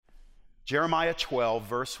Jeremiah 12,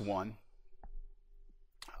 verse 1.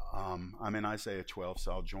 I'm in Isaiah 12, so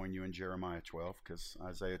I'll join you in Jeremiah 12 because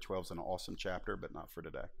Isaiah 12 is an awesome chapter, but not for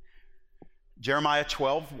today. Jeremiah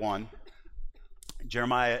 12, 1.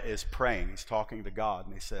 Jeremiah is praying. He's talking to God,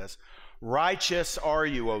 and he says, "Righteous are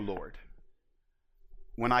you, O Lord,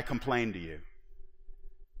 when I complain to you.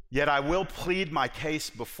 Yet I will plead my case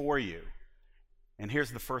before you." And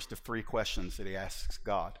here's the first of three questions that he asks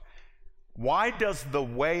God. Why does the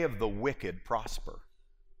way of the wicked prosper?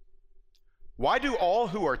 Why do all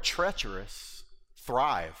who are treacherous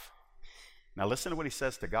thrive? Now listen to what he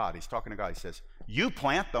says to God. He's talking to God. He says, "You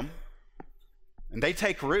plant them, and they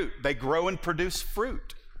take root. They grow and produce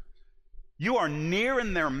fruit. You are near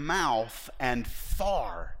in their mouth and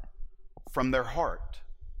far from their heart.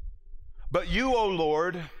 But you, O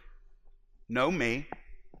Lord, know me.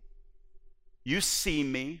 You see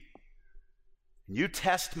me. And you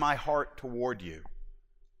test my heart toward you."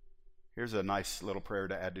 Here's a nice little prayer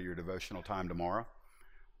to add to your devotional time tomorrow.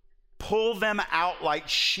 "Pull them out like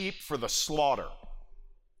sheep for the slaughter,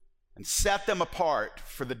 and set them apart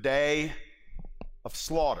for the day of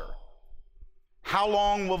slaughter. How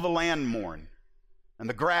long will the land mourn, and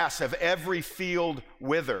the grass of every field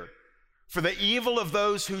wither? For the evil of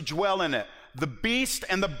those who dwell in it, the beast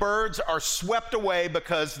and the birds are swept away,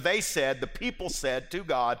 because the people said to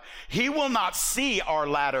God, 'He will not see our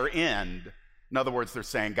latter end.'" In other words, they're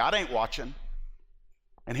saying, God ain't watching.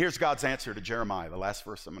 And here's God's answer to Jeremiah, the last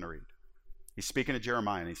verse I'm going to read. He's speaking to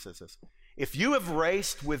Jeremiah, and he says this: "If you have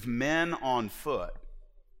raced with men on foot,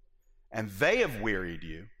 and they have wearied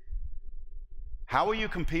you, how will you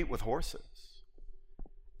compete with horses?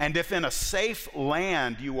 And if in a safe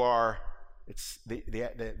land you are," it's the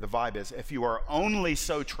vibe is, if you are only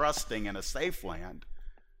so trusting in a safe land,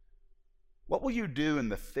 what will you do in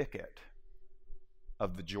the thicket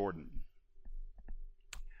of the Jordan?"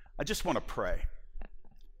 I just want to pray.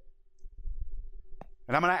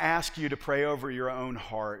 And I'm going to ask you to pray over your own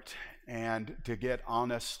heart and to get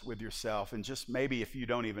honest with yourself. And just maybe if you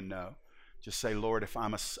don't even know, just say, "Lord, if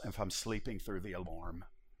I'm sleeping through the alarm,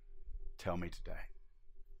 tell me today."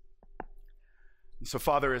 And so,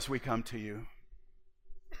 Father, as we come to you,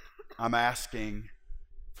 I'm asking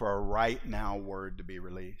for a right now word to be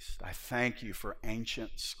released. I thank you for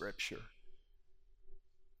ancient scripture.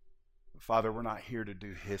 Father, we're not here to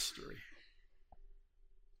do history.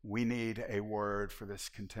 We need a word for this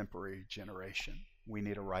contemporary generation. We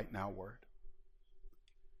need a right now word.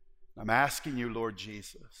 I'm asking you, Lord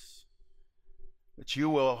Jesus, that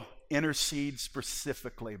you will intercede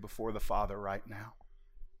specifically before the Father right now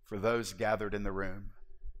for those gathered in the room.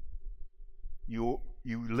 You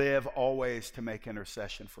live always to make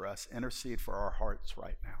intercession for us. Intercede for our hearts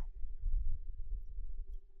right now,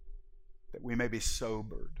 that we may be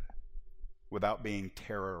sobered without being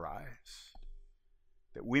terrorized,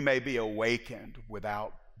 that we may be awakened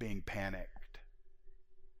without being panicked,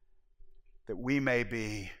 that we may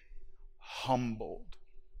be humbled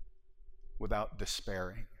without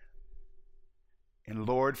despairing. And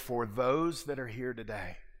Lord, for those that are here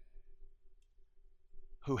today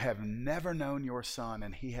who have never known your Son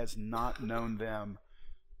and he has not known them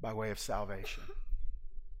by way of salvation,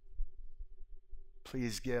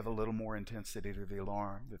 please give a little more intensity to the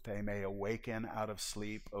alarm, that they may awaken out of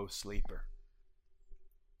sleep, O sleeper,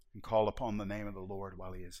 and call upon the name of the Lord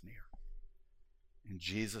while he is near. In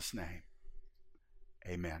Jesus' name,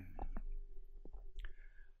 amen.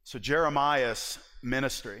 So Jeremiah's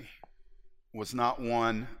ministry was not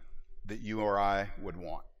one that you or I would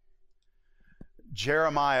want.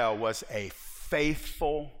 Jeremiah was a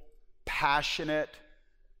faithful, passionate,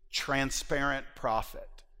 transparent prophet.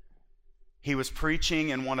 He was preaching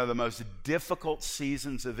in one of the most difficult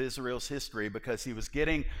seasons of Israel's history because he was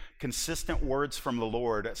getting consistent words from the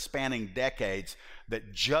Lord spanning decades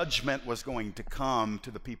that judgment was going to come to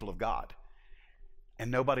the people of God. And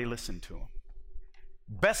nobody listened to him.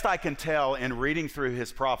 Best I can tell in reading through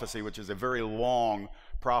his prophecy, which is a very long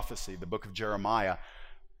prophecy, the book of Jeremiah,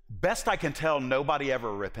 best I can tell, nobody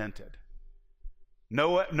ever repented.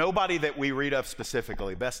 Nobody that we read of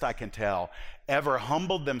specifically, best I can tell, ever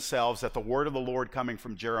humbled themselves at the word of the Lord coming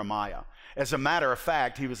from Jeremiah. As a matter of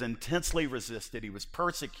fact, he was intensely resisted. He was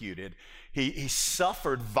persecuted. He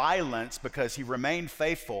suffered violence because he remained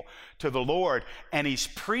faithful to the Lord. And he's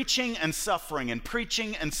preaching and suffering and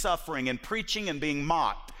preaching and suffering and preaching and being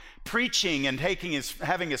mocked. Preaching and having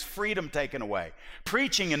his freedom taken away.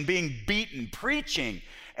 Preaching and being beaten. Preaching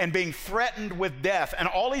and being threatened with death. And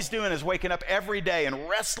all he's doing is waking up every day and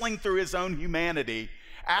wrestling through his own humanity,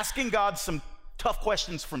 asking God some tough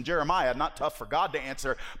questions from Jeremiah, not tough for God to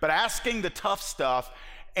answer, but asking the tough stuff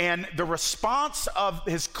And the response of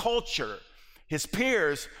his culture, his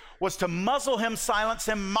peers, was to muzzle him, silence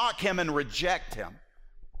him, mock him, and reject him.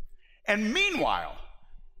 And meanwhile,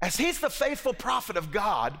 as he's the faithful prophet of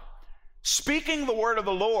God, speaking the word of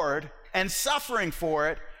the Lord and suffering for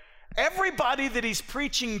it, everybody that he's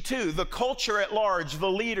preaching to, the culture at large, the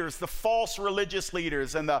leaders, the false religious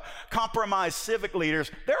leaders, and the compromised civic leaders,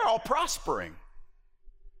 they're all prospering.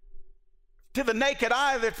 To the naked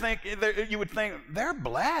eye, you would think they're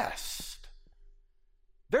blessed.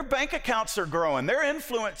 Their bank accounts are growing. Their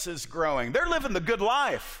influence is growing. They're living the good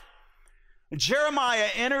life. Jeremiah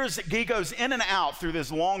he goes in and out through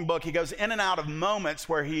this long book. He goes in and out of moments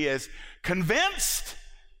where he is convinced,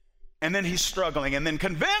 and then he's struggling, and then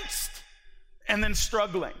convinced, and then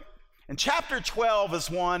struggling. And chapter 12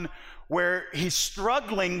 is one where he's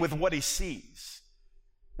struggling with what he sees.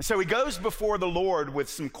 And so he goes before the Lord with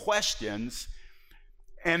some questions,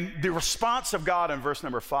 and the response of God in verse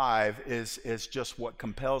number 5 is just what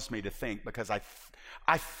compels me to think, because I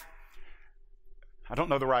don't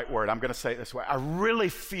know the right word. I'm going to say it this way. I really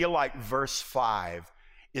feel like verse 5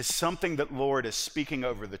 is something that Lord is speaking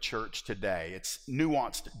over the church today. It's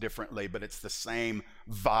nuanced differently, but it's the same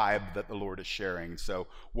vibe that the Lord is sharing. So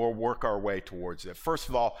we'll work our way towards it. First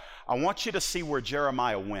of all, I want you to see where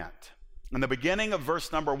Jeremiah went. In the beginning of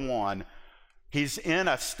verse number 1, he's in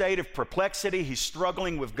a state of perplexity. He's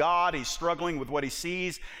struggling with God. He's struggling with what he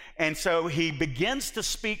sees. And so he begins to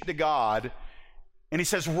speak to God. And he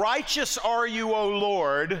says, "Righteous are you, O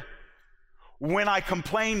Lord, when I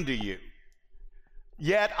complain to you.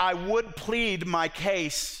 Yet I would plead my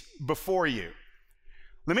case before you."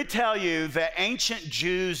 Let me tell you that ancient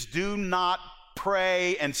Jews do not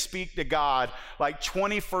pray and speak to God like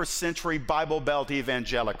 21st century Bible Belt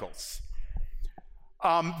evangelicals.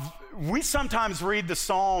 We sometimes read the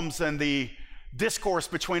Psalms and the discourse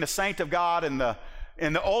between a saint of God in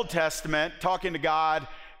the Old Testament talking to God,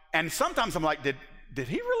 and sometimes I'm like, did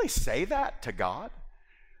he really say that to God?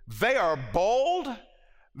 They are bold.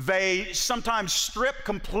 They sometimes strip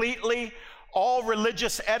completely all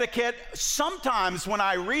religious etiquette. Sometimes when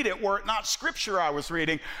I read it, were it not scripture I was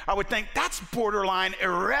reading, I would think that's borderline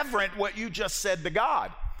irreverent what you just said to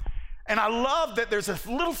God. And I love that there's a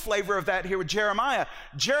little flavor of that here with Jeremiah.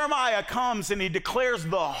 Jeremiah comes and he declares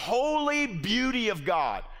the holy beauty of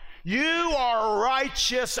God. You are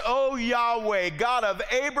righteous, O Yahweh, God of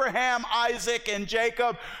Abraham, Isaac, and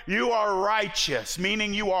Jacob. You are righteous,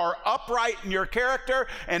 meaning you are upright in your character,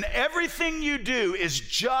 and everything you do is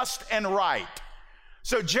just and right.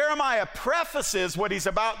 So Jeremiah prefaces what he's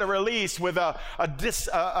about to release with a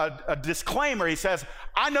disclaimer. He says,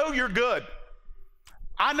 I know you're good.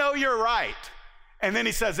 I know you're right. And then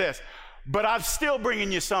he says this, but I'm still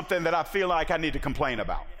bringing you something that I feel like I need to complain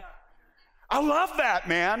about. I love that,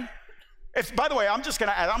 man. By the way, I'm just going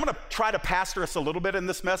to add, I'm going to try to pastor us a little bit in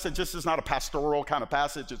this message. This is not a pastoral kind of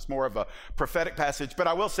passage. It's more of a prophetic passage. But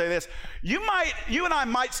I will say this. You and I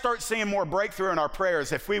might start seeing more breakthrough in our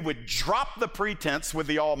prayers if we would drop the pretense with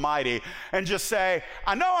the Almighty and just say,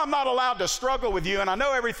 I know I'm not allowed to struggle with you, and I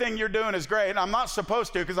know everything you're doing is great, and I'm not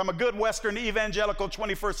supposed to because I'm a good Western evangelical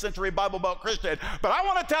 21st century Bible Belt Christian. But I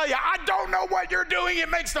want to tell you, I don't know what you're doing. It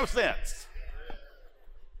makes no sense.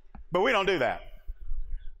 But we don't do that.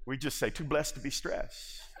 We just say, too blessed to be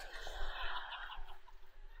stressed.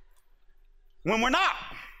 When we're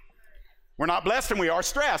not blessed and we are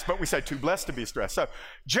stressed, but we say, too blessed to be stressed. So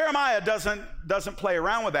Jeremiah doesn't play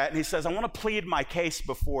around with that, and he says, I want to plead my case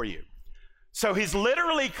before you. So he's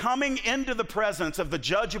literally coming into the presence of the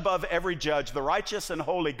judge above every judge, the righteous and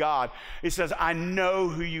holy God. He says, I know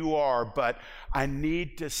who you are, but I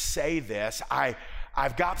need to say this.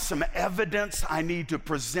 I've got some evidence I need to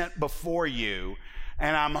present before you,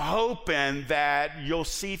 and I'm hoping that you'll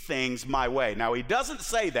see things my way. Now, he doesn't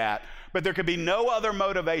say that, but there could be no other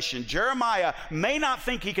motivation. Jeremiah may not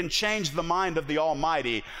think he can change the mind of the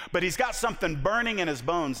Almighty, but he's got something burning in his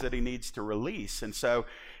bones that he needs to release. And so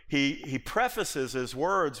he prefaces his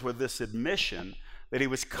words with this admission that he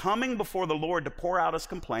was coming before the Lord to pour out his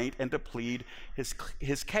complaint and to plead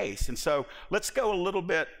his case. And so let's go a little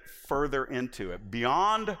bit further into it.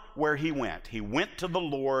 Beyond where he went to the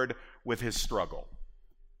Lord with his struggle.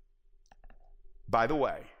 By the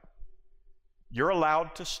way, you're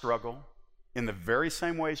allowed to struggle in the very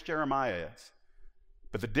same ways Jeremiah is.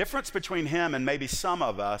 But the difference between him and maybe some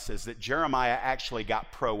of us is that Jeremiah actually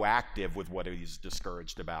got proactive with what he's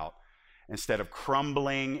discouraged about, instead of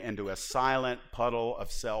crumbling into a silent puddle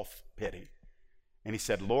of self-pity. And he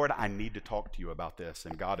said, Lord, I need to talk to you about this.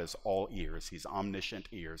 And God is all ears. He's omniscient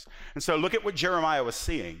ears. And so look at what Jeremiah was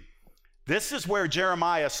seeing. This is where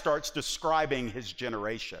Jeremiah starts describing his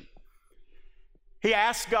generation. He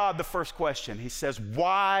asks God the first question. He says,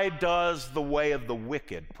 why does the way of the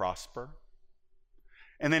wicked prosper?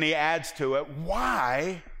 And then he adds to it,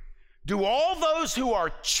 why do all those who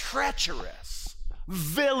are treacherous,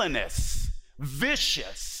 villainous,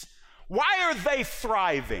 vicious, why are they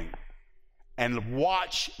thriving? And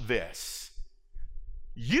watch this.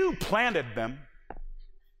 You planted them.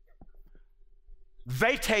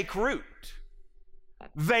 They take root.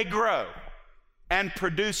 They grow and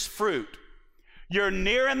produce fruit. You're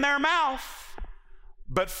near in their mouth,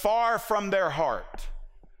 but far from their heart.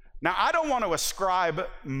 Now, I don't want to ascribe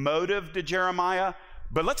motive to Jeremiah,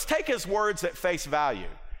 but let's take his words at face value.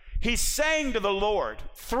 He's saying to the Lord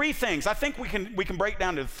three things. I think we can break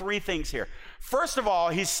down to three things here. First of all,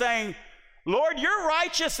 he's saying, Lord, you're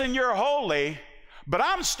righteous and you're holy, but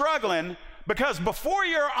I'm struggling because before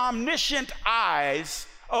your omniscient eyes,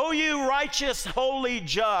 oh, you righteous, holy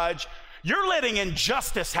judge, you're letting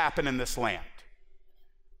injustice happen in this land.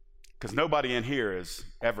 Because nobody in here has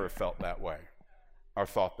ever felt that way or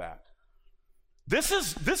thought that. This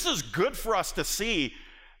is good for us to see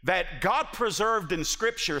that God preserved in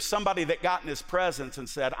Scripture somebody that got in his presence and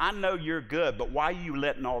said, I know you're good, but why are you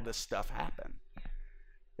letting all this stuff happen?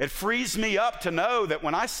 It frees me up to know that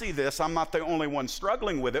when I see this, I'm not the only one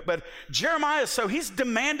struggling with it. But Jeremiah, so he's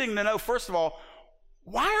demanding to know, first of all,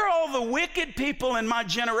 why are all the wicked people in my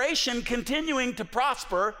generation continuing to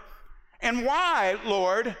prosper? And why,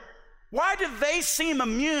 Lord, why do they seem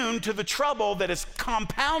immune to the trouble that is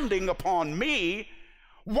compounding upon me?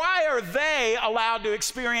 Why are they allowed to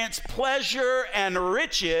experience pleasure and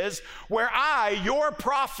riches where I, your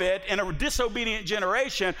prophet in a disobedient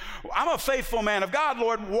generation, I'm a faithful man of God,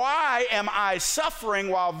 Lord, why am I suffering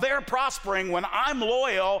while they're prospering when I'm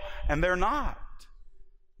loyal and they're not?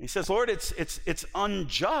 He says, Lord, it's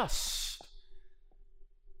unjust.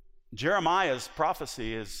 Jeremiah's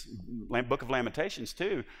prophecy is, Book of Lamentations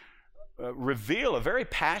too, reveal a very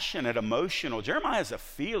passionate, emotional. Jeremiah is a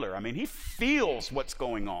feeler. I mean, he feels what's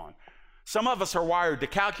going on. Some of us are wired to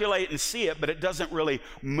calculate and see it, but it doesn't really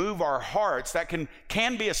move our hearts. That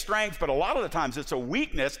can be a strength, but a lot of the times it's a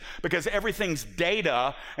weakness because everything's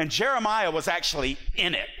data, and Jeremiah was actually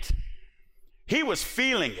in it. He was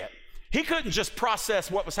feeling it. He couldn't just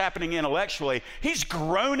process what was happening intellectually. He's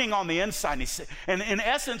groaning on the inside. And in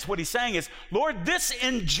essence, what he's saying is, Lord, this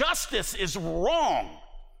injustice is wrong.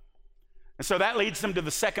 And so that leads him to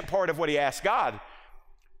the second part of what he asked God.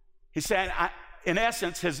 He said, in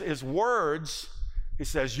essence, his words, he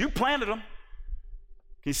says, you planted them.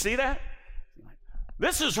 Can you see that?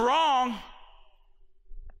 This is wrong.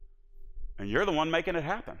 And you're the one making it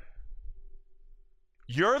happen.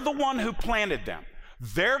 You're the one who planted them.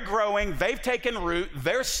 They're growing, they've taken root,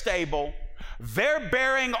 they're stable, they're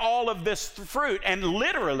bearing all of this fruit. And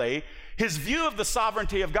literally, his view of the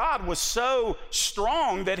sovereignty of God was so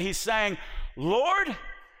strong that he's saying, Lord,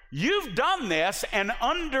 you've done this, and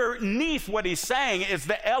underneath what he's saying is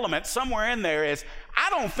the element, somewhere in there is, I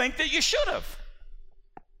don't think that you should have.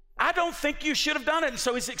 I don't think you should have done it. And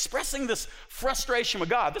so he's expressing this frustration with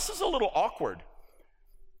God. This is a little awkward.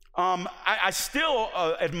 I still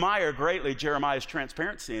admire greatly Jeremiah's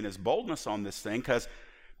transparency and his boldness on this thing, because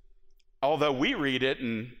although we read it,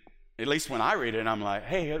 and at least when I read it, I'm like,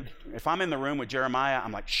 hey, if I'm in the room with Jeremiah,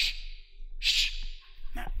 I'm like, shh, shh,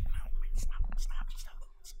 no, stop,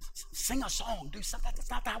 sing a song, do something.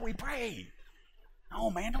 That's not how we pray. Oh,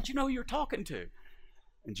 man, don't you know who you're talking to?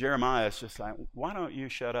 And Jeremiah's just like, why don't you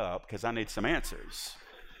shut up, because I need some answers.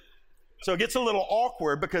 So it gets a little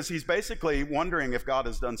awkward because he's basically wondering if God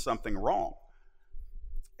has done something wrong.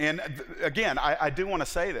 And again, I do want to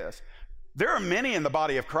say this. There are many in the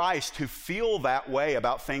body of Christ who feel that way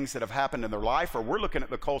about things that have happened in their life, or we're looking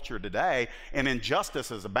at the culture today, and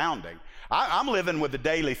injustice is abounding. I'm living with the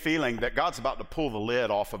daily feeling that God's about to pull the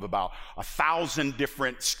lid off of about 1,000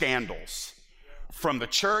 different scandals. From the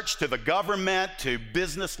church to the government to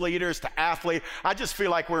business leaders to athletes. I just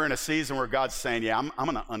feel like we're in a season where God's saying, yeah, I'm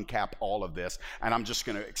going to uncap all of this, and I'm just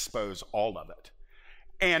going to expose all of it.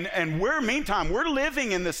 And meantime, we're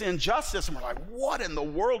living in this injustice, and we're like, what in the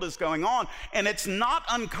world is going on? And it's not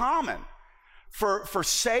uncommon for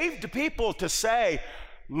saved people to say,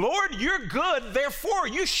 Lord, you're good, therefore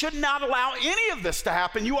you should not allow any of this to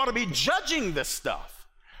happen. You ought to be judging this stuff.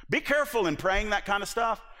 Be careful in praying that kind of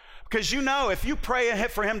stuff. Because you know, if you pray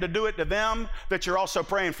for him to do it to them, that you're also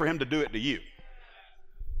praying for him to do it to you.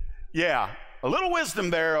 Yeah, a little wisdom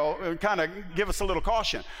there will kind of give us a little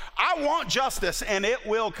caution. I want justice, and it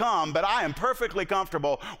will come, but I am perfectly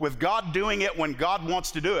comfortable with God doing it when God wants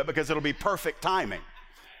to do it, because it'll be perfect timing.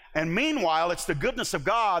 And meanwhile, it's the goodness of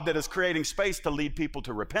God that is creating space to lead people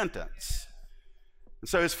to repentance.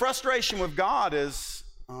 So his frustration with God is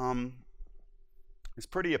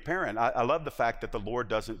pretty apparent. I love the fact that the Lord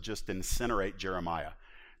doesn't just incinerate Jeremiah.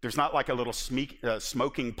 There's not like a little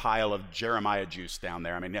smoking pile of Jeremiah juice down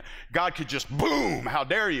there. I mean, God could just boom, how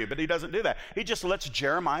dare you, but he doesn't do that. He just lets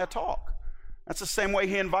Jeremiah talk. That's the same way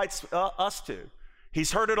he invites us to.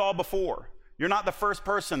 He's heard it all before. You're not the first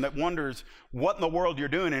person that wonders what in the world you're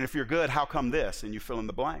doing, and if you're good, how come this? And you fill in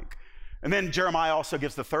the blank. And then Jeremiah also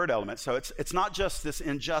gives the third element. So it's not just this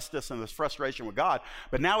injustice and this frustration with God,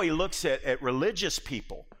 but now he looks at religious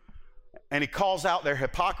people and he calls out their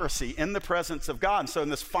hypocrisy in the presence of God. And so in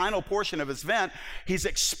this final portion of his event, he's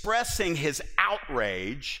expressing his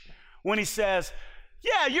outrage when he says,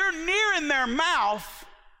 yeah, you're near in their mouth,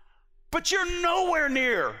 but you're nowhere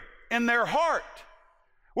near in their heart.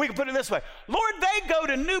 We can put it this way. Lord, they go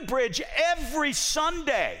to Newbridge every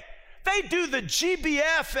Sunday. They do the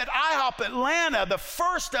GBF at IHOP Atlanta the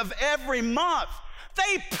first of every month.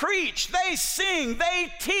 They preach, they sing,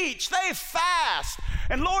 they teach, they fast.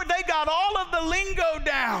 And Lord, they got all of the lingo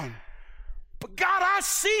down. But God, I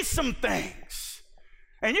see some things.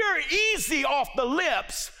 And you're easy off the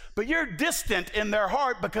lips, but you're distant in their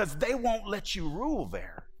heart because they won't let you rule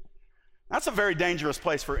there. That's a very dangerous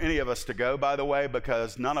place for any of us to go, by the way,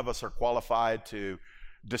 because none of us are qualified to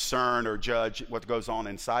discern or judge what goes on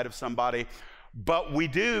inside of somebody. But we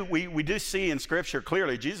do see in Scripture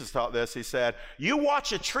clearly, Jesus taught this. He said, you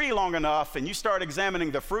watch a tree long enough and you start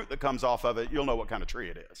examining the fruit that comes off of it, you'll know what kind of tree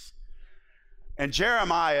it is. And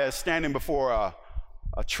Jeremiah is standing before a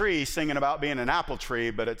tree singing about being an apple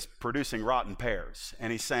tree, but it's producing rotten pears.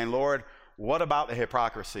 And he's saying, Lord, what about the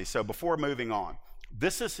hypocrisy? So before moving on,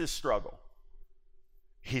 this is his struggle.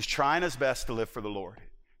 He's trying his best to live for the Lord.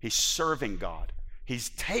 He's serving God. He's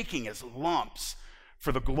taking his lumps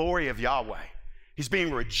for the glory of Yahweh. He's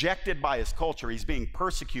being rejected by his culture. He's being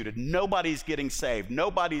persecuted. Nobody's getting saved.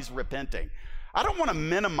 Nobody's repenting. I don't want to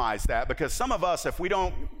minimize that because some of us, if we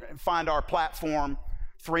don't find our platform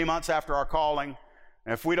 3 months after our calling,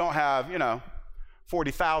 and if we don't have,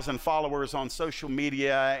 40,000 followers on social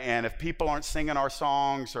media, and if people aren't singing our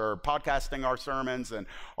songs or podcasting our sermons and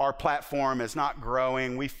our platform is not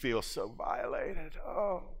growing, we feel so violated.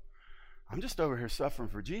 Oh, I'm just over here suffering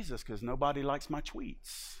for Jesus because nobody likes my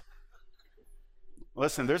tweets.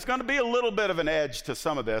 Listen, there's going to be a little bit of an edge to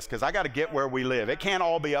some of this because I got to get where we live. It can't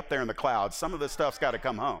all be up there in the clouds. Some of this stuff's got to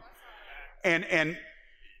come home. And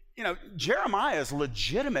Jeremiah is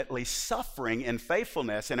legitimately suffering in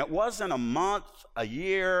faithfulness, and it wasn't a month, a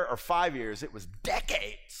year, or 5 years. It was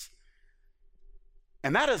decades.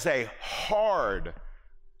 And that is a hard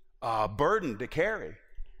burden to carry.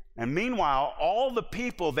 And meanwhile, all the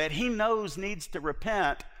people that he knows needs to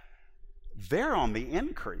repent, they're on the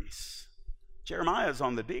increase. Jeremiah is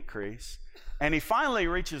on the decrease. And he finally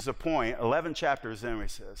reaches a point, 11 chapters in, where he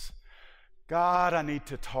says, God, I need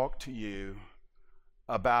to talk to you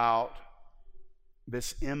about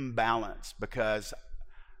this imbalance because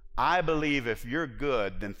I believe if you're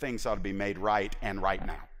good, then things ought to be made right and right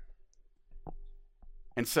now.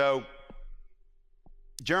 And so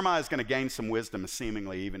Jeremiah is going to gain some wisdom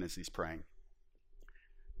seemingly even as he's praying.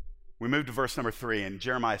 We move to verse number 3, and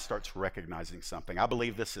Jeremiah starts recognizing something. I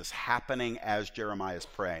believe this is happening as Jeremiah is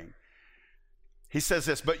praying. He says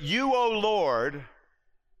this, but you, O Lord,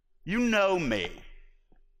 you know me.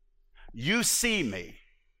 You see me,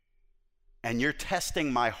 and you're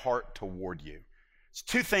testing my heart toward you. It's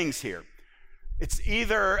two things here. It's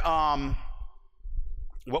either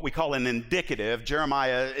what we call an indicative.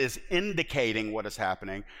 Jeremiah is indicating what is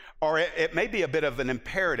happening, or it may be a bit of an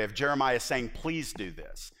imperative. Jeremiah is saying, please do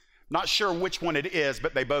this. Not sure which one it is,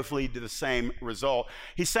 but they both lead to the same result.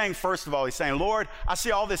 He's saying, first of all, he's saying, Lord, I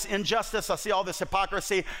see all this injustice. I see all this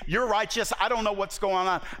hypocrisy. You're righteous. I don't know what's going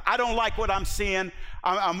on. I don't like what I'm seeing.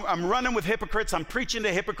 I'm running with hypocrites. I'm preaching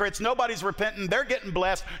to hypocrites. Nobody's repenting. They're getting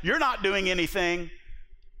blessed. You're not doing anything.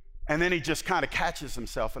 And then he just kind of catches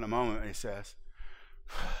himself in a moment and he says,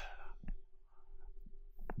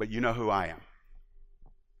 but you know who I am.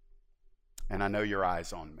 And I know your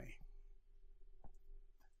eyes on me.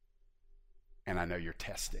 And I know you're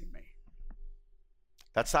testing me.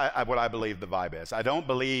 That's what I believe the vibe is. I don't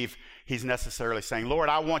believe he's necessarily saying, Lord,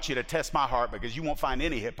 I want you to test my heart because you won't find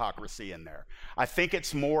any hypocrisy in there. I think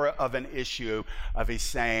it's more of an issue of he's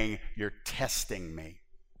saying, you're testing me.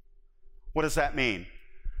 What does that mean?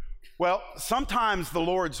 Well, sometimes the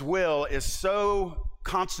Lord's will is so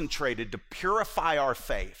concentrated to purify our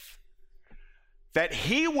faith that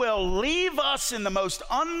he will leave us in the most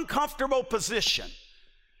uncomfortable position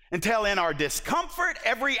until in our discomfort,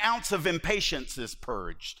 every ounce of impatience is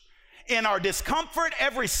purged. In our discomfort,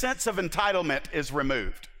 every sense of entitlement is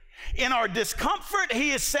removed. In our discomfort,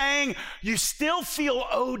 he is saying, you still feel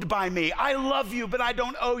owed by me. I love you, but I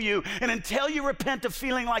don't owe you. And until you repent of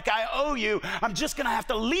feeling like I owe you, I'm just going to have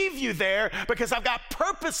to leave you there because I've got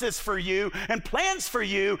purposes for you and plans for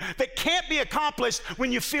you that can't be accomplished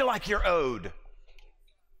when you feel like you're owed.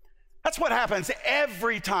 That's what happens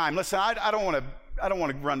every time. Listen, I don't want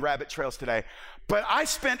to run rabbit trails today, but I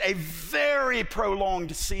spent a very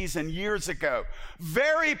prolonged season years ago,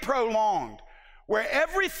 very prolonged, where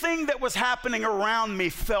everything that was happening around me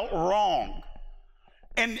felt wrong.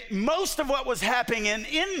 And most of what was happening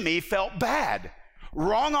in me felt bad.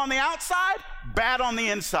 Wrong on the outside, bad on the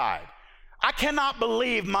inside. I cannot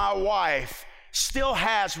believe my wife still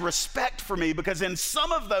has respect for me, because in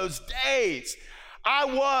some of those days, I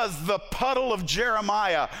was the puddle of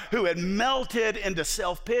Jeremiah who had melted into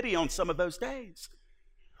self-pity on some of those days.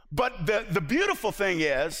 But the beautiful thing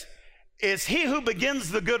is he who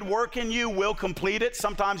begins the good work in you will complete it.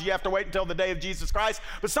 Sometimes you have to wait until the day of Jesus Christ,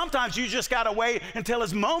 but sometimes you just got to wait until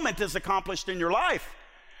his moment is accomplished in your life.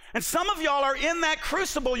 And some of y'all are in that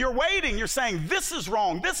crucible. You're waiting. You're saying, this is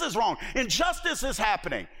wrong. This is wrong. Injustice is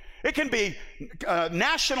happening. It can be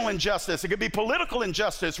national injustice. It could be political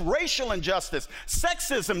injustice, racial injustice,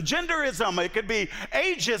 sexism, genderism. It could be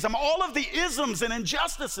ageism, all of the isms and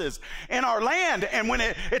injustices in our land. And when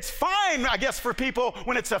it's fine, I guess, for people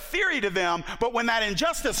when it's a theory to them, but when that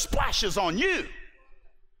injustice splashes on you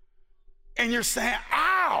and you're saying,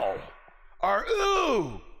 ow, or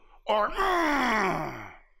ooh, or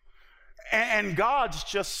and God's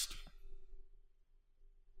just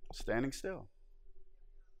standing still.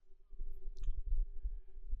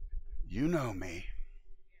 You know me.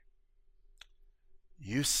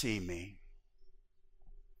 You see me.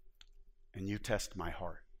 And you test my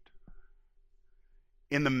heart.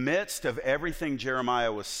 In the midst of everything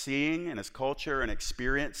Jeremiah was seeing in his culture and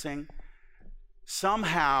experiencing,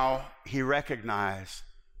 somehow he recognized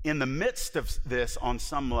in the midst of this, on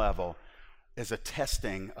some level, is a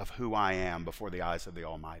testing of who I am before the eyes of the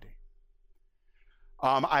Almighty.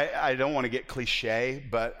 I don't want to get cliche,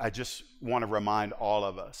 but I just want to remind all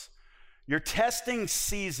of us. Your testing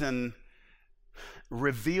season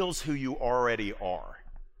reveals who you already are.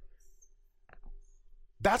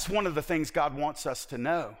 That's one of the things God wants us to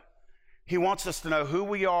know. He wants us to know who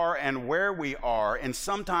we are and where we are. And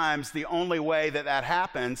sometimes the only way that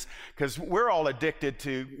happens, because we're all addicted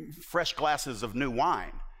to fresh glasses of new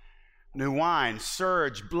wine. New wine,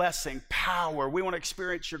 surge, blessing, power. We want to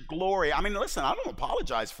experience your glory. I mean, listen, I don't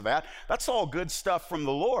apologize for that. That's all good stuff from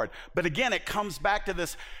the Lord. But again, it comes back to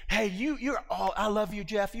this, hey, I love you,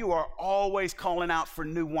 Jeff. You are always calling out for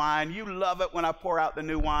new wine. You love it when I pour out the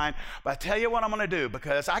new wine. But I tell you what I'm going to do,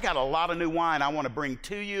 because I got a lot of new wine I want to bring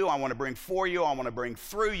to you. I want to bring for you. I want to bring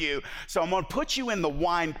through you. So I'm going to put you in the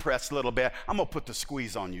wine press a little bit. I'm going to put the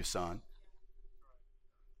squeeze on you, son.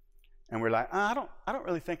 And we're like, I don't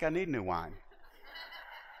really think I need new wine.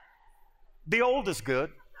 The old is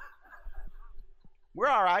good. We're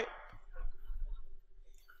all right.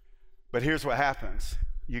 But here's what happens.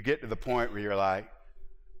 You get to the point where you're like,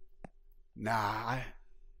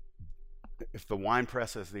 if the wine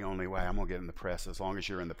press is the only way, I'm going to get in the press as long as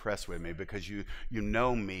you're in the press with me, because you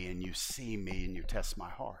know me and you see me and you test my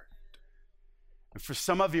heart. And for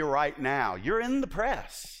some of you right now, you're in the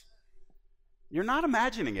press. You're not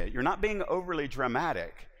imagining it. You're not being overly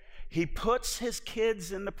dramatic. He puts his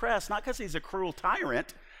kids in the press, not because he's a cruel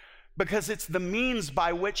tyrant, because it's the means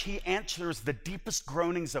by which he answers the deepest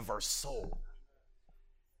groanings of our soul.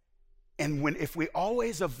 And if we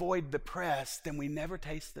always avoid the press, then we never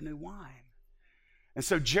taste the new wine. And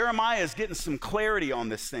so Jeremiah is getting some clarity on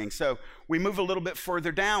this thing. So we move a little bit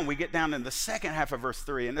further down. We get down in the second half of verse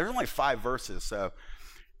 3, and there's only 5 verses, so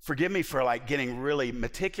forgive me for getting really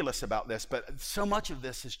meticulous about this, but so much of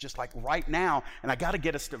this is just right now, and I got to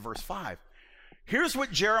get us to verse 5. Here's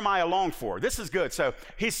what Jeremiah longed for. This is good. So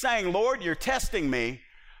he's saying, Lord, you're testing me.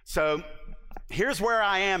 So here's where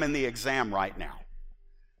I am in the exam right now.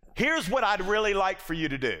 Here's what I'd really like for you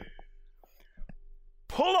to do.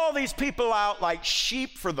 Pull all these people out like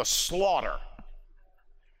sheep for the slaughter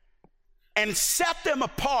and set them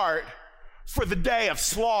apart for the day of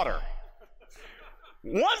slaughter.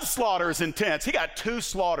 One slaughter is intense. He got 2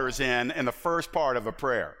 slaughters in the first part of a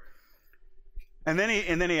prayer. And then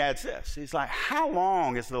he adds this. He's like, how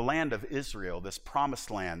long is the land of Israel, this promised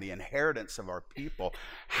land, the inheritance of our people,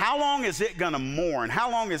 how long is it going to mourn? How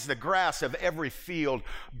long is the grass of every field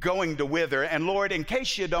going to wither? And Lord, in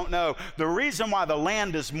case you don't know, the reason why the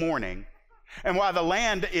land is mourning and why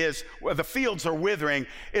the fields are withering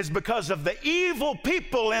is because of the evil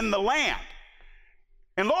people in the land.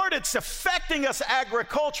 And Lord, it's affecting us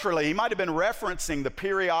agriculturally. He might have been referencing the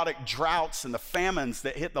periodic droughts and the famines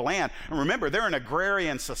that hit the land. And remember, they're an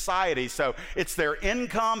agrarian society, so it's their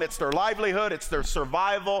income, it's their livelihood, it's their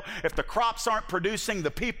survival. If the crops aren't producing,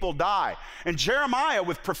 the people die. And Jeremiah,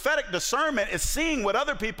 with prophetic discernment, is seeing what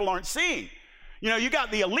other people aren't seeing. You know, you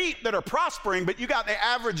got the elite that are prospering, but you got the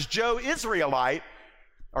average Joe Israelite,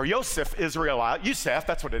 or Yosef Israelite, Yusef,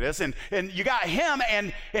 that's what it is. And you got him,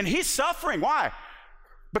 and he's suffering. Why?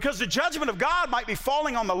 Because the judgment of God might be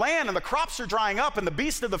falling on the land, and the crops are drying up, and the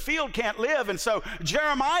beasts of the field can't live. And so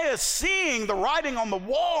Jeremiah is seeing the writing on the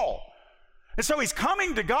wall. And so he's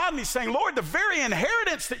coming to God, and he's saying, Lord, the very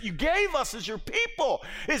inheritance that you gave us as your people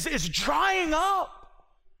is drying up.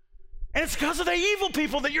 And it's because of the evil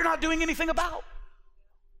people that you're not doing anything about.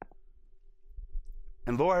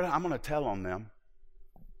 And Lord, I'm going to tell on them.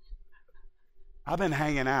 I've been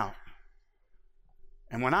hanging out.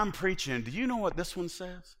 And when I'm preaching, do you know what this one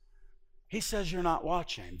says? He says, you're not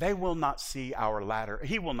watching. They will not see our latter.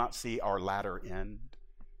 He will not see our latter end.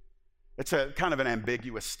 It's a kind of an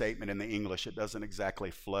ambiguous statement in the English. It doesn't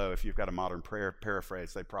exactly flow. If you've got a modern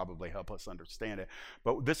paraphrase, they probably help us understand it.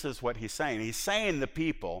 But this is what he's saying. He's saying the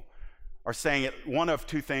people are saying it, one of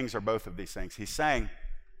two things or both of these things. He's saying,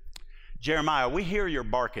 Jeremiah, we hear you're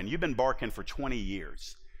barking. You've been barking for 20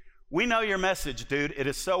 years. We know your message, dude. It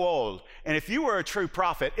is so old. And if you were a true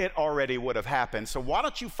prophet, it already would have happened. So why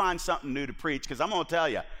don't you find something new to preach? Because I'm going to tell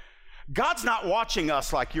you, God's not watching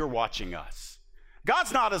us like you're watching us.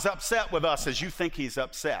 God's not as upset with us as you think he's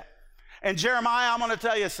upset. And Jeremiah, I'm going to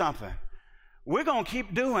tell you something. We're going to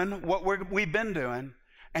keep doing what we've been doing,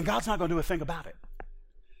 and God's not going to do a thing about it.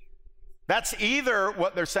 That's either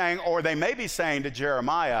what they're saying, or they may be saying to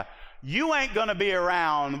Jeremiah, you ain't going to be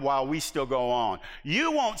around while we still go on.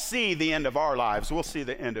 You won't see the end of our lives. We'll see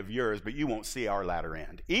the end of yours, but you won't see our latter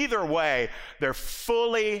end. Either way, they're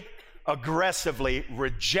fully, aggressively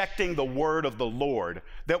rejecting the word of the Lord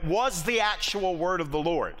that was the actual word of the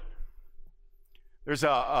Lord. There's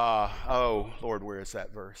oh, Lord, where is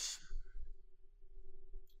that verse?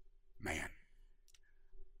 Man,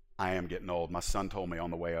 I am getting old. My son told me on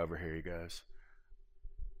the way over here, he goes,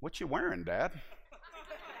 what you wearing, Dad?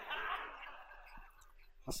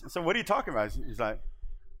 So what are you talking about? He's like,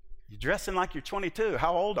 you're dressing like you're 22.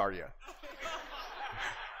 How old are you?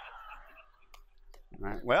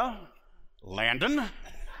 Right, well, Landon,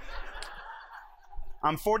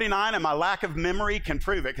 I'm 49 and my lack of memory can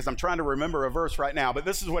prove it because I'm trying to remember a verse right now, but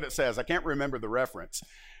this is what it says. I can't remember the reference.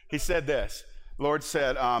 He said this, Lord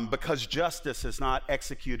said, because justice is not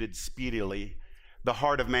executed speedily, the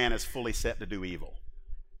heart of man is fully set to do evil.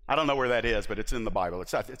 I don't know where that is, but it's in the Bible.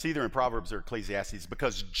 It's either in Proverbs or Ecclesiastes.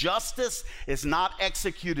 Because justice is not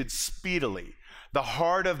executed speedily, the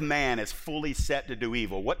heart of man is fully set to do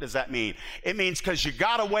evil. What does that mean? It means because you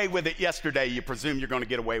got away with it yesterday, you presume you're going to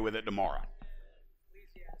get away with it tomorrow.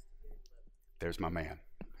 There's my man.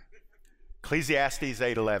 Ecclesiastes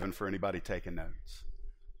 8:11 for anybody taking notes.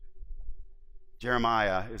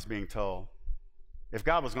 Jeremiah is being told, if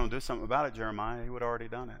God was going to do something about it, Jeremiah, he would have already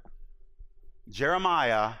done it.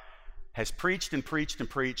 Jeremiah has preached and preached and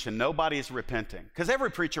preached, and nobody's repenting. Because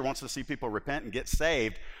every preacher wants to see people repent and get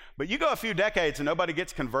saved. But you go a few decades and nobody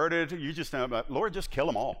gets converted, you just know, Lord, just kill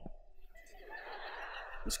them all.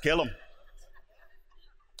 Just kill them.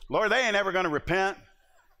 Lord, they ain't ever going to repent.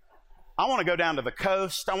 I want to go down to the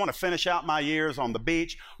coast. I want to finish out my years on the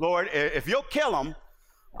beach. Lord, if you'll kill them,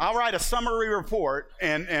 I'll write a summary report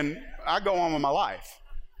and I go on with my life.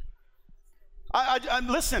 I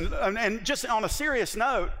listen, and just on a serious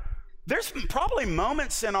note, there's probably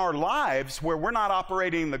moments in our lives where we're not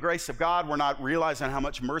operating in the grace of God. We're not realizing how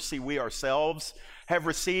much mercy we ourselves have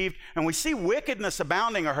received. And we see wickedness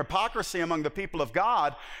abounding or hypocrisy among the people of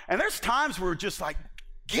God. And there's times where we're just like,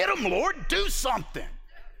 get them, Lord, do something.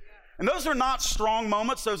 And those are not strong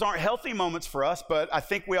moments. Those aren't healthy moments for us. But I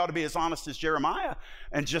think we ought to be as honest as Jeremiah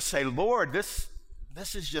and just say, Lord, this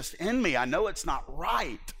is just in me. I know it's not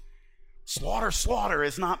right. Slaughter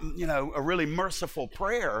is not, a really merciful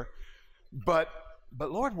prayer. But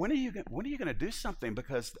Lord, when are you going to do something?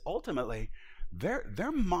 Because ultimately,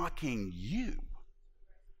 they're mocking you.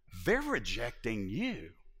 They're rejecting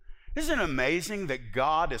you. Isn't it amazing that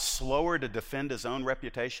God is slower to defend his own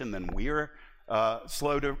reputation than we're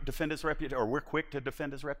slow to defend his reputation, or we're quick to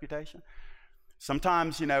defend his reputation?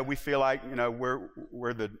 Sometimes, we feel like,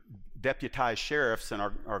 we're the deputized sheriffs, and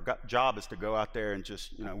our job is to go out there and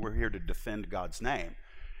just, we're here to defend God's name.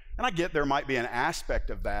 And I get there might be an aspect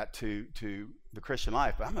of that to the Christian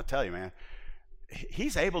life, but I'm going to tell you, man,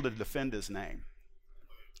 he's able to defend his name.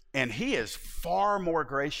 And he is far more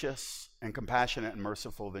gracious and compassionate and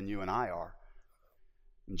merciful than you and I are.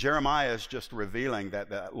 And Jeremiah is just revealing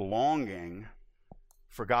that longing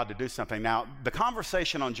for God to do something. Now, the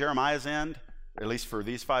conversation on Jeremiah's end, at least for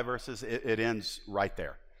these 5 verses, it ends right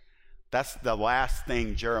there. That's the last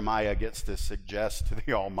thing Jeremiah gets to suggest to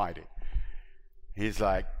the Almighty. He's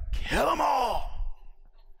like, kill them all.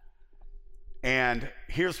 And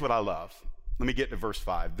here's what I love. Let me get to verse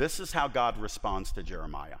 5. This is how God responds to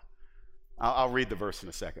Jeremiah. I'll read the verse in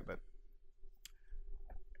a second, but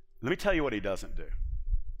let me tell you what he doesn't do.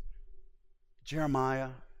 Jeremiah,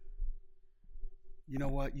 you know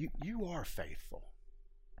what? You are faithful.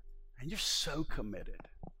 And you're so committed.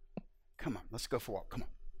 Come on, let's go for a walk. Come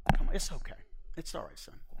on. Come on. It's okay. It's all right,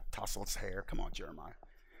 son. Tousle his hair. Come on, Jeremiah.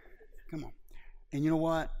 Come on. And you know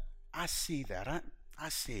what? I see that. I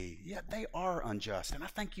see. Yeah, they are unjust. And I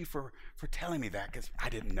thank you for telling me that, because I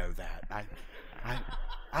didn't know that.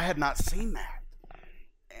 I had not seen that.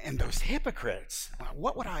 And those hypocrites,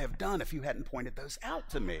 what would I have done if you hadn't pointed those out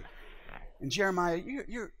to me? And Jeremiah,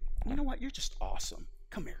 you know what? You're just awesome.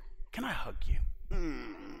 Come here. Can I hug you?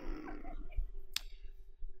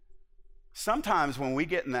 Sometimes when we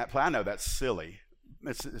get in that place, I know that's silly.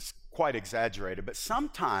 It's quite exaggerated, but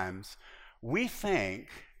sometimes we think,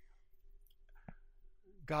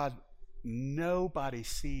 God, nobody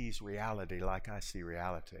sees reality like I see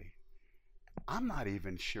reality. I'm not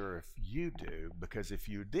even sure if you do, because if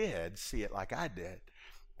you did see it like I did,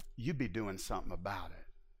 you'd be doing something about it.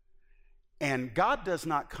 And God does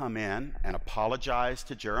not come in and apologize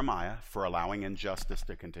to Jeremiah for allowing injustice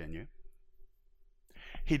to continue.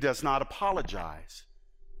 He does not apologize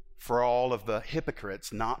for all of the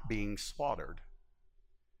hypocrites not being slaughtered.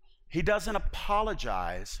 He doesn't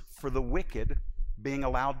apologize for the wicked being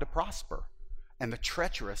allowed to prosper and the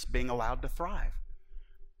treacherous being allowed to thrive.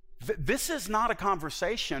 This is not a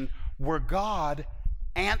conversation where God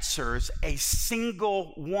answers a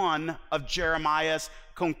single one of Jeremiah's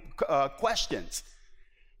questions.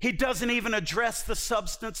 He doesn't even address the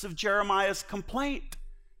substance of Jeremiah's complaint.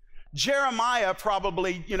 Jeremiah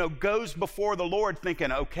probably, goes before the Lord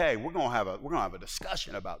thinking, okay, we're going to have a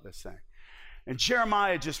discussion about this thing. And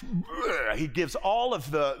Jeremiah he gives all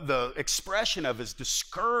of the expression of his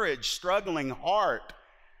discouraged, struggling heart.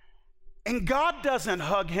 And God doesn't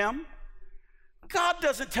hug him. God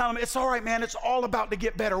doesn't tell him, it's all right, man, it's all about to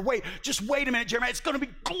get better. Just wait a minute, Jeremiah. It's going to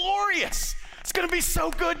be glorious. It's going to be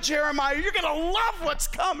so good, Jeremiah. You're going to love what's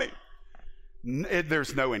coming.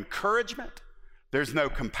 There's no encouragement. There's no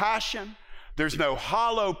compassion. There's no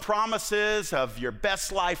hollow promises of your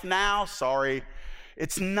best life now. Sorry.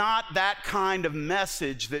 It's not that kind of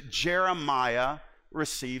message that Jeremiah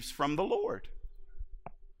receives from the Lord.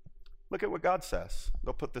 Look at what God says.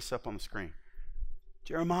 They'll put this up on the screen.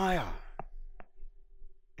 Jeremiah,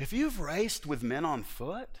 if you've raced with men on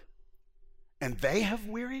foot and they have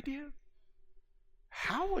wearied you,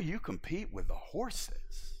 how will you compete with the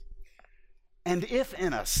horses? And if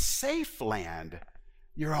in a safe land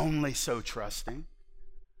you're only so trusting,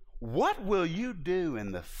 what will you do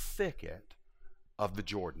in the thicket of the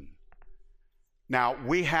Jordan? Now,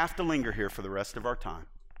 we have to linger here for the rest of our time.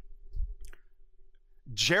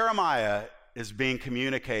 Jeremiah is being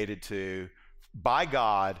communicated to by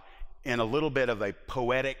God in a little bit of a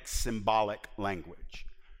poetic, symbolic language.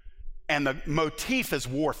 And the motif is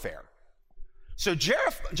warfare. So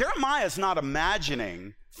Jeremiah is not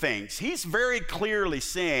imagining things. He's very clearly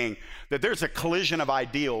seeing that there's a collision of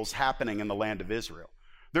ideals happening in the land of Israel.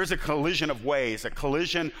 There's a collision of ways, a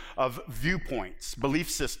collision of viewpoints, belief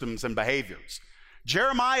systems, and behaviors.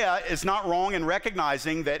 Jeremiah is not wrong in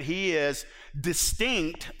recognizing that he is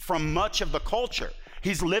distinct from much of the culture.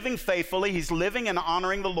 He's living faithfully, he's living and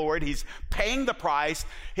honoring the Lord, he's paying the price,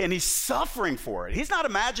 and he's suffering for it. He's not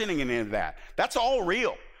imagining any of that. That's all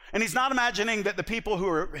real. And he's not imagining that the people who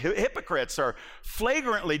are hypocrites are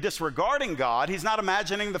flagrantly disregarding God. He's not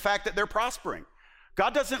imagining the fact that they're prospering.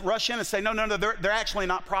 God doesn't rush in and say, no, they're actually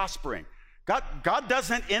not prospering. God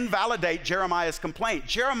doesn't invalidate Jeremiah's complaint.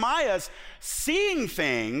 Jeremiah's seeing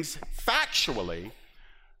things factually,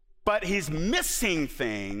 but he's missing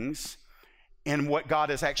things in what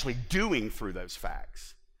God is actually doing through those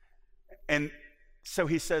facts. And so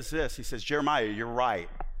he says this, he says, Jeremiah, you're right.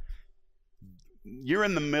 You're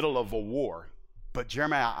in the middle of a war, but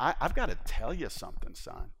Jeremiah, I've got to tell you something,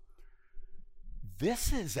 son.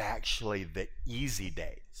 This is actually the easy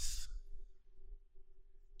days.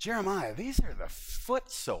 Jeremiah, these are the foot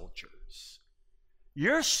soldiers.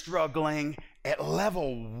 You're struggling at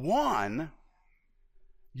level 1.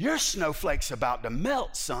 Your snowflake's about to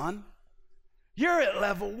melt, son. You're at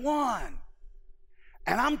level 1.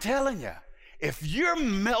 And I'm telling you, if you're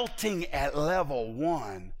melting at level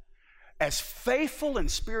 1, as faithful and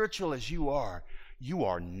spiritual as you are, You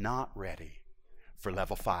are not ready for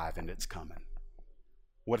level 5, and it's coming.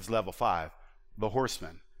 What is level 5? The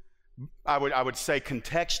horsemen. I would say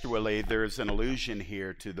contextually there's an allusion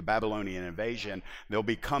here to the Babylonian invasion. They'll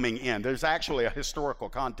be coming in. There's actually a historical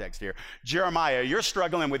context here. Jeremiah, you're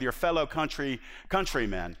struggling with your fellow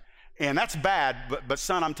countrymen, and that's bad, but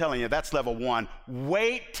son, I'm telling you, that's level 1.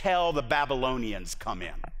 Wait till the Babylonians come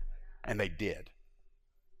in. And they did.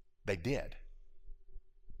 They did.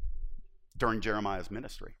 During Jeremiah's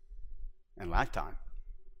ministry and lifetime.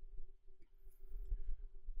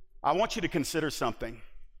 I want you to consider something.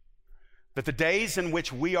 That the days in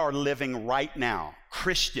which we are living right now,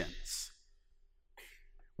 Christians,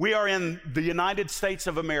 we are in the United States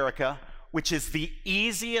of America, which is the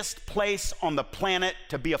easiest place on the planet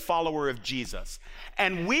to be a follower of Jesus.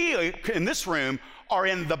 And we, in this room, are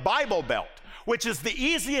in the Bible Belt, which is the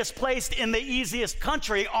easiest place in the easiest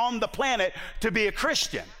country on the planet to be a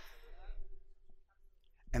Christian.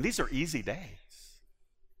 And these are easy days.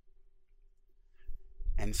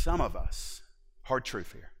 And some of us, hard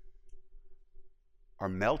truth here, are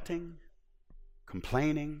melting,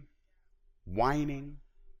 complaining, whining,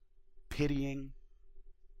 pitying,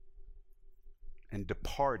 and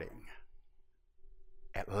departing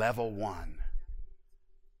at level 1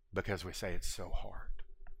 because we say it's so hard.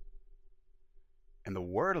 And the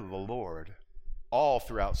word of the Lord, all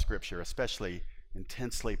throughout Scripture, especially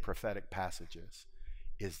intensely prophetic passages,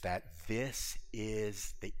 is that this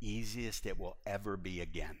is the easiest it will ever be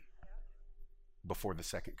again before the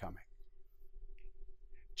second coming.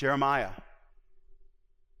 Jeremiah,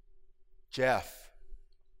 Jeff,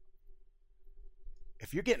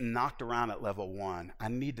 if you're getting knocked around at level 1, I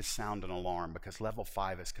need to sound an alarm because level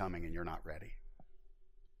 5 is coming and you're not ready.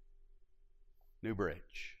 New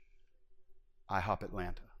Bridge, IHOP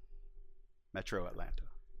Atlanta, Metro Atlanta.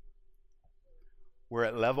 We're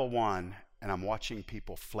at level 1 and I'm watching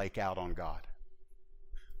people flake out on God.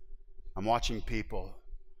 I'm watching people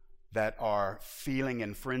that are feeling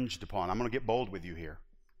infringed upon. I'm going to get bold with you here.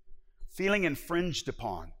 Feeling infringed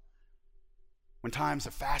upon when times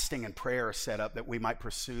of fasting and prayer are set up that we might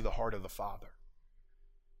pursue the heart of the Father.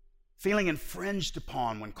 Feeling infringed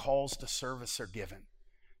upon when calls to service are given.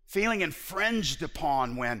 Feeling infringed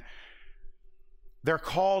upon when their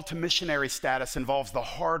call to missionary status involves the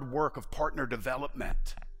hard work of partner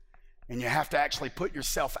development. And you have to actually put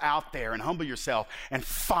yourself out there and humble yourself and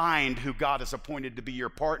find who God has appointed to be your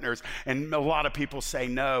partners. And a lot of people say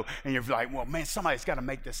no. And you're like, well, man, somebody's got to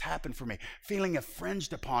make this happen for me. Feeling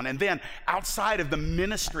infringed upon. And then outside of the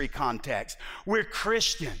ministry context, we're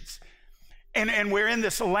Christians. And we're in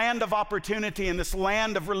this land of opportunity, in this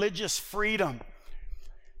land of religious freedom.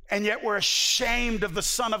 And yet we're ashamed of the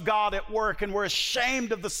Son of God at work, and we're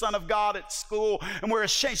ashamed of the Son of God at school, and we're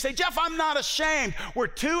ashamed. Say, Jeff, I'm not ashamed. We're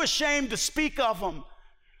too ashamed to speak of him,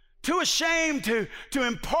 too ashamed to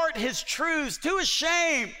impart his truths, too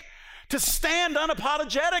ashamed to stand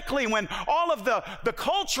unapologetically when all of the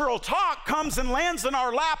cultural talk comes and lands in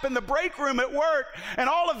our lap in the break room at work, and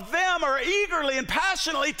all of them are eagerly and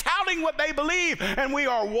passionately touting what they believe, and we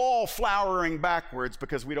are wallflowering backwards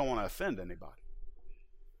because we don't want to offend anybody.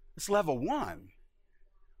 It's level 1.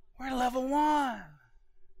 We're at level 1.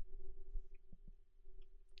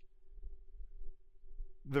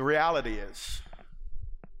 The reality is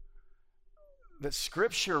that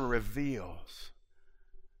Scripture reveals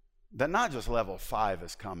that not just level 5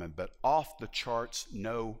 is coming, but off the charts,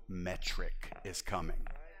 no metric is coming.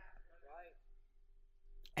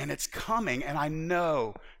 And it's coming, and I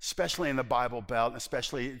know, especially in the Bible Belt,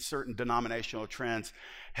 especially certain denominational trends,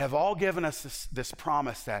 have all given us this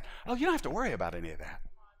promise that, oh, you don't have to worry about any of that.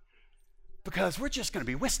 Because we're just going to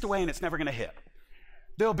be whisked away and it's never going to hit.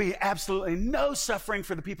 There'll be absolutely no suffering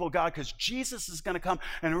for the people of God because Jesus is going to come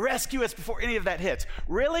and rescue us before any of that hits.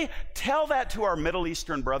 Really? Tell that to our Middle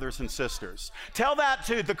Eastern brothers and sisters. Tell that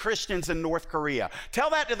to the Christians in North Korea. Tell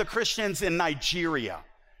that to the Christians in Nigeria.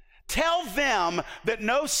 Tell them that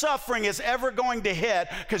no suffering is ever going to hit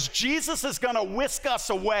because Jesus is going to whisk us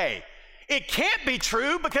away. It can't be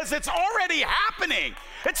true because it's already happening.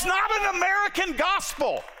 It's not an American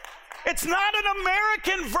gospel. It's not an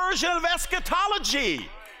American version of eschatology.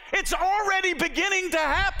 It's already beginning to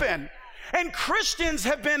happen. And Christians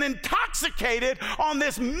have been intoxicated on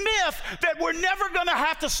this myth that we're never going to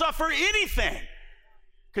have to suffer anything.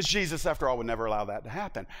 Because Jesus, after all, would never allow that to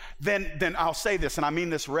happen. Then I'll say this, and I mean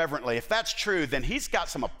this reverently. If that's true, then he's got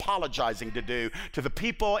some apologizing to do to the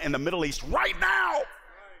people in the Middle East right now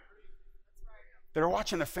that are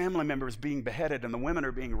watching their family members being beheaded, and the women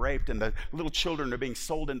are being raped, and the little children are being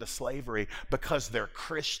sold into slavery because they're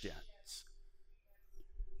Christians.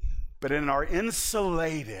 But in our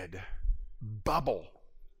insulated bubble.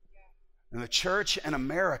 And the church in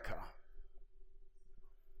America,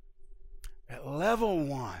 at level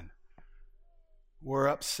 1, we're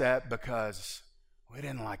upset because we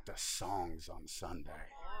didn't like the songs on Sunday.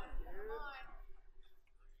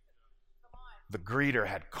 The greeter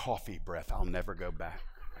had coffee breath. I'll never go back.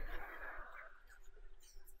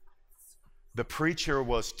 The preacher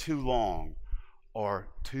was too long or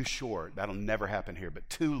too short. That'll never happen here, but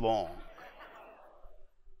too long.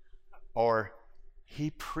 Or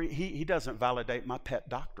he doesn't validate my pet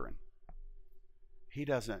doctrine. He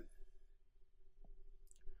doesn't.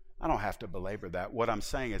 I don't have to belabor that. What I'm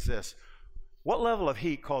saying is this. What level of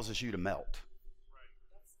heat causes you to melt?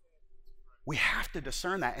 We have to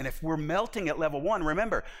discern that. And if we're melting at level 1,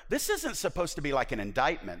 remember, this isn't supposed to be like an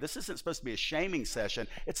indictment. This isn't supposed to be a shaming session.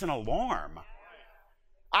 It's an alarm.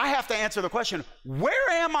 I have to answer the question, where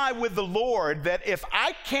am I with the Lord that if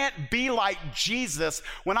I can't be like Jesus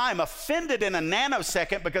when I'm offended in a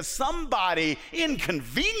nanosecond because somebody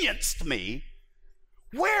inconvenienced me,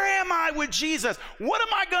 where am I with Jesus? What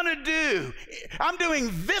am I going to do? I'm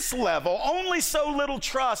doing this level, only so little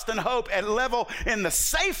trust and hope at level in the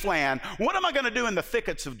safe land. What am I going to do in the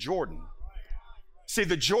thickets of Jordan? See,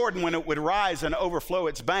 the Jordan, when it would rise and overflow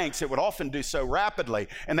its banks, it would often do so rapidly.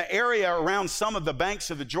 And the area around some of the banks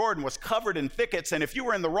of the Jordan was covered in thickets. And if you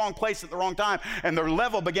were in the wrong place at the wrong time and the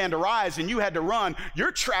level began to rise and you had to run,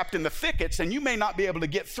 you're trapped in the thickets and you may not be able to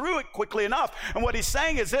get through it quickly enough. And what he's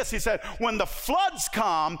saying is this. He said, when the floods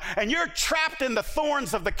come and you're trapped in the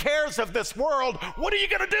thorns of the cares of this world, what are you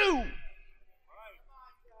going to do?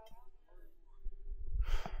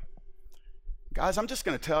 Guys, I'm just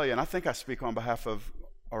going to tell you, and I think I speak on behalf of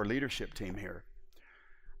our leadership team here.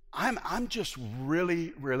 I'm just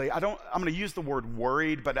really, I'm going to use the word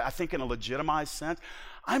worried, but I think in a legitimized sense,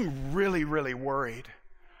 I'm really, really worried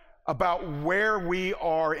about where we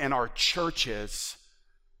are in our churches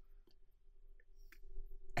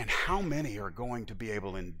and how many are going to be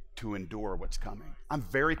able to endure what's coming. I'm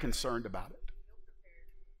very concerned about it.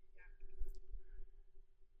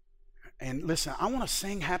 And listen, I want to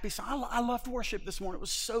sing happy songs. I loved worship this morning. It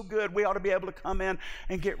was so good. We ought to be able to come in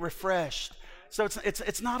and get refreshed. So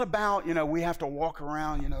it's not about, we have to walk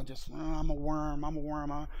around, just, I'm a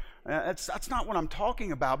worm. That's not what I'm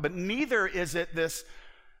talking about. But neither is it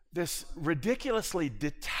this ridiculously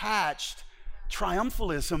detached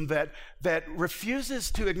triumphalism that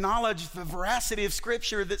refuses to acknowledge the veracity of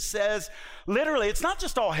Scripture that says, literally, it's not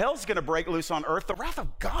just all hell's going to break loose on earth. The wrath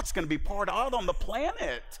of God's going to be poured out on the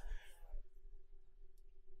planet.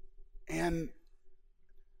 And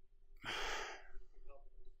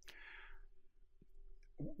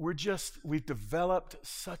we've developed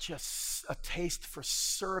such a taste for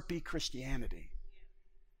syrupy Christianity.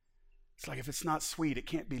 It's like if it's not sweet, it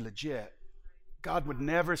can't be legit. God would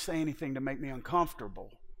never say anything to make me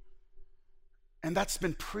uncomfortable. And that's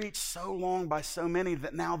been preached so long by so many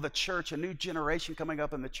that now the church, a new generation coming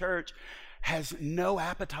up in the church, has no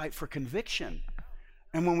appetite for conviction.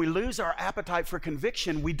 And when we lose our appetite for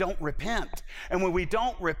conviction, we don't repent. And when we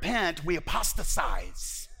don't repent, we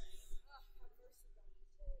apostatize.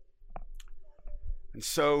 And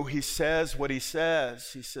so he says what he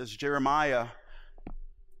says. He says, Jeremiah,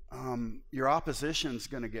 your opposition's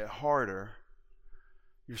going to get harder.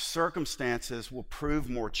 Your circumstances will prove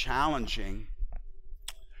more challenging.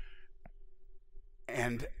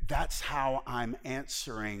 And that's how I'm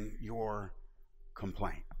answering your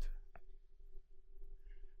complaint.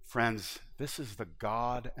 Friends, this is the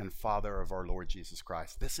God and Father of our Lord Jesus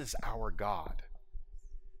Christ. This is our God.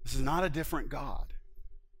 This is not a different God.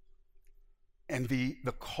 And the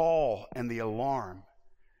call and the alarm,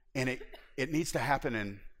 and it needs to happen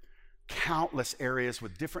in countless areas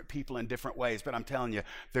with different people in different ways, but I'm telling you,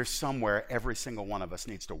 there's somewhere every single one of us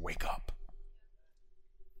needs to wake up.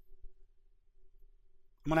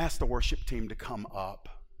 I'm going to ask the worship team to come up.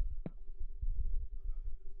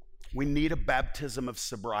 We need a baptism of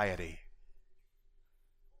sobriety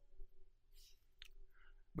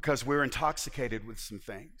because we're intoxicated with some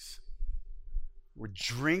things. We're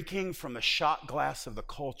drinking from the shot glass of the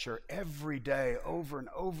culture every day, over and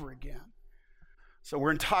over again. So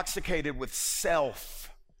we're intoxicated with self.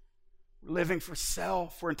 We're living for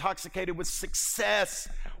self. We're intoxicated with success,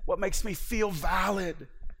 what makes me feel valid.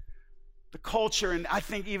 The culture, and I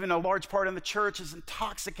think even a large part in the church, is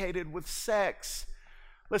intoxicated with sex.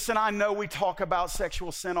 Listen, I know we talk about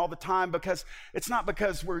sexual sin all the time because it's not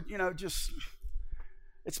because we're,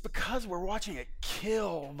 it's because we're watching it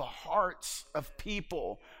kill the hearts of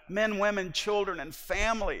people, men, women, children, and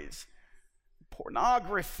families.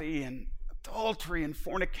 Pornography and adultery and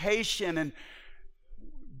fornication and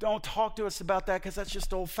Don't talk to us about that because that's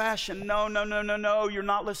just old-fashioned. No, no, no, no, no. You're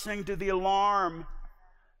not listening to the alarm.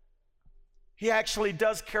 He actually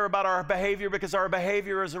does care about our behavior because our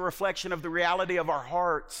behavior is a reflection of the reality of our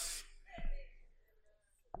hearts.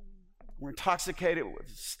 We're intoxicated with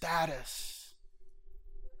status,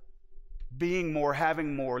 being more,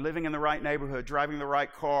 having more, living in the right neighborhood, driving the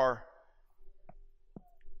right car.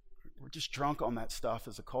 We're just drunk on that stuff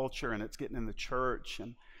as a culture, and it's getting in the church.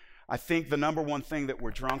 And I think the number one thing that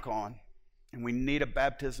we're drunk on, and we need a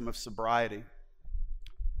baptism of sobriety,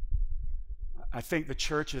 I think the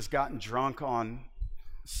church has gotten drunk on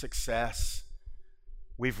success.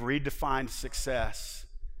 We've redefined success.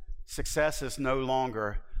 Success is no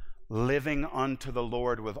longer living unto the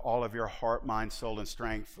Lord with all of your heart, mind, soul, and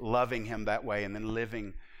strength, loving him that way, and then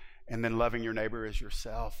loving your neighbor as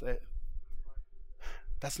yourself.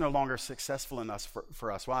 That's no longer successful in us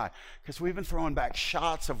for us. Why? Because we've been throwing back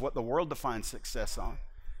shots of what the world defines success on.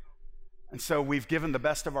 And so we've given the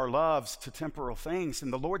best of our loves to temporal things.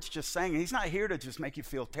 And the Lord's just saying, he's not here to just make you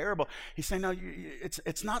feel terrible. He's saying, no,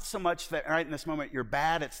 it's not so much that right in this moment you're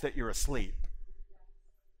bad, it's that you're asleep.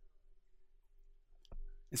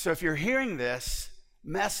 And so if you're hearing this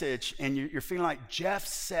message and you're feeling like Jeff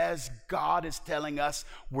says God is telling us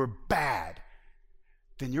we're bad,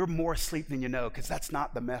 then you're more asleep than you know, because that's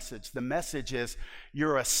not the message. The message is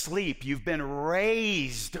you're asleep. You've been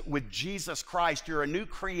raised with Jesus Christ. You're a new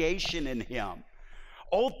creation in him.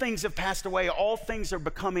 Old things have passed away. All things are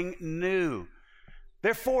becoming new.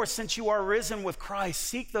 Therefore, since you are risen with Christ,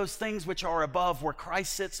 seek those things which are above, where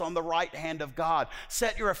Christ sits on the right hand of God.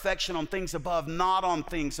 Set your affection on things above, not on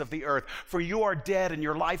things of the earth. For you are dead, and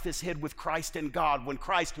your life is hid with Christ in God. When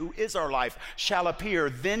Christ, who is our life, shall appear,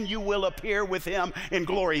 then you will appear with him in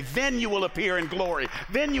glory. Then you will appear in glory.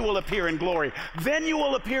 Then you will appear in glory. Then you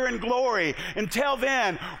will appear in glory. Until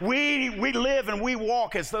then, we live and we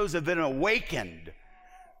walk as those who have been awakened.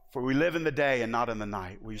 For we live in the day and not in the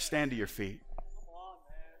night. Will you stand to your feet?